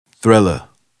Thriller.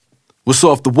 What's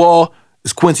off the wall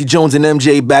is Quincy Jones and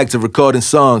MJ back to recording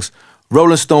songs.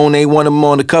 Rolling Stone ain't want them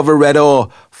on the cover at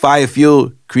all. Fire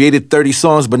Fuel created 30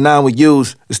 songs, but 9 were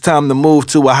used. It's time to move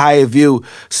to a higher view.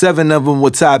 7 of them were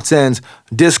top 10s.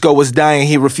 Disco was dying,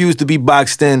 he refused to be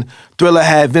boxed in. Thriller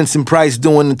had Vincent Price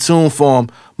doing the tune for him.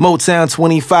 Motown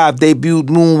 25 debuted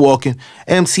Moonwalking.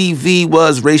 MTV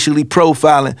was racially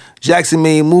profiling. Jackson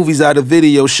made movies out of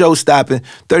video, show-stopping.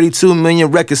 32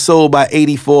 million records sold by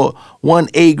 84. Won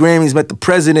 8 Grammys, met the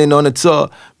president on the tour.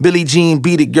 Billie Jean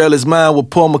beat it, Girl Is Mine with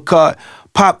Paul McCartney.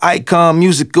 Pop icon,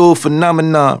 musical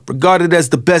phenomenon, regarded as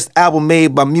the best album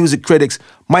made by music critics.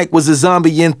 Mike was a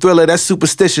zombie in Thriller, that's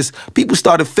superstitious. People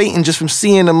started fainting just from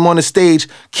seeing him on the stage.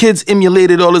 Kids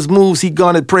emulated all his moves, he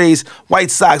garnered praise. White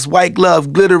socks, white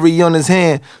glove, glittery on his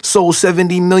hand. Sold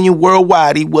 70 million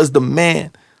worldwide, he was the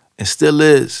man, and still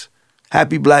is.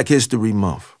 Happy Black History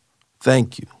Month.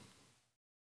 Thank you.